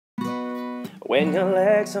when your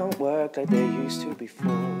legs don't work like they used to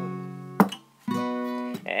before,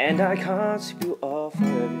 and I can't sweep you off of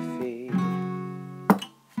your feet.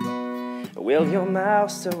 Will your mouth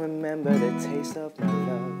still remember the taste of my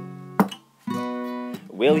love?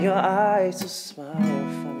 Will your eyes still smile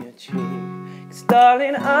from your cheek? 'Cause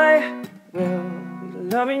darling, I will be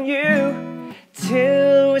loving you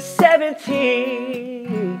till we're 70.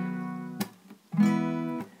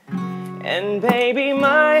 And baby,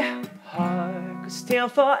 my heart could still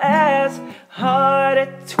fall as hard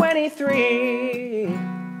at 23.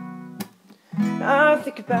 I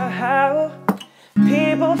think about how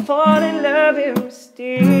people fall in love in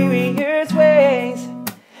mysterious ways.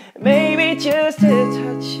 Maybe just a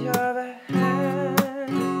touch of a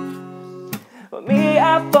hand. But me,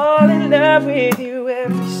 I fall in love with you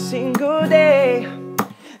every single day.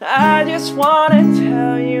 I just wanna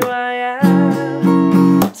tell you I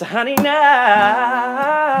am. So honey,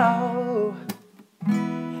 now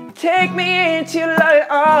take me into your loving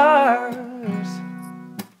arms.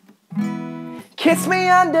 Kiss me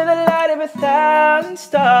under the light of 1,000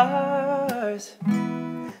 stars.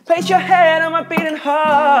 Place your head on my beating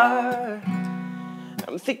heart.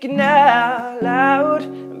 I'm thinking out loud,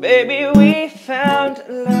 baby, we found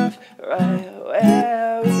love right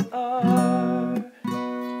where we are.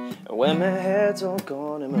 When my head's all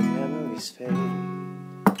gone and my memories fade,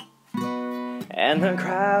 and the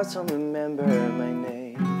crowds don't remember my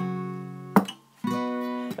name,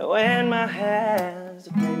 when my hands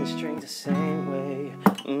are playing the strings the same way,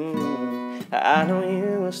 I know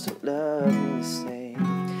you will still love me the same.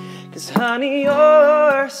 'Cause honey,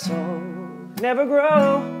 your soul never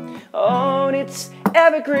grow, oh, it's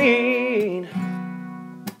evergreen.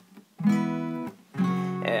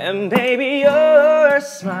 And baby, your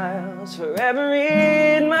smile's forever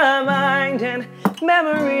in my mind and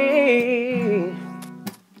memory.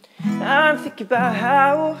 I'm thinking about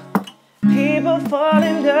how people fall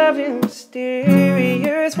in love in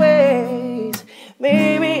mysterious ways.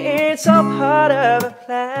 Maybe it's all part of a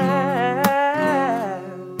plan.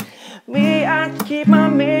 Me, I keep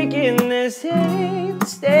on making the same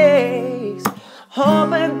mistakes,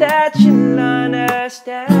 hoping that you'll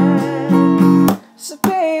understand. So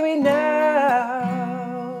baby,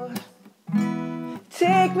 now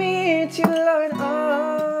take me into your loving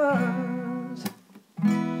arms.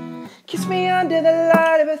 Kiss me under the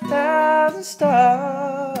light of 1,000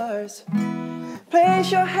 stars. Place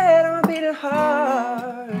your head on my beating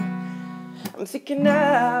heart. I'm thinking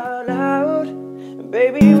out loud,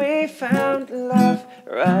 baby, we found love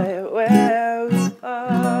right where we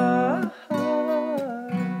are.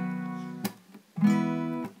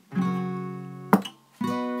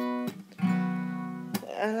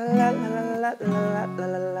 La la la la la la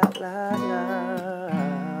la la la.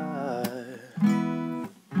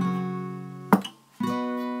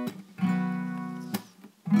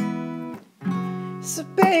 So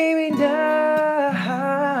baby, now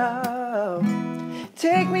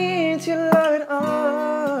take me into your loving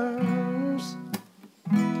arms.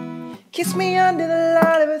 Kiss me under the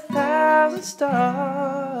light of 1,000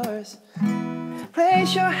 stars.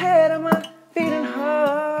 Place your head on my beating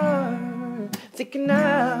heart. Thinking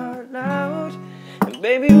out loud, and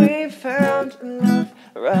baby, we found love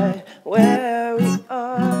right where we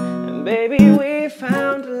are. And baby, we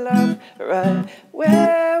found love right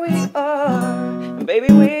where we are. And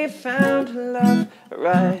baby, we found love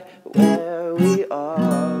right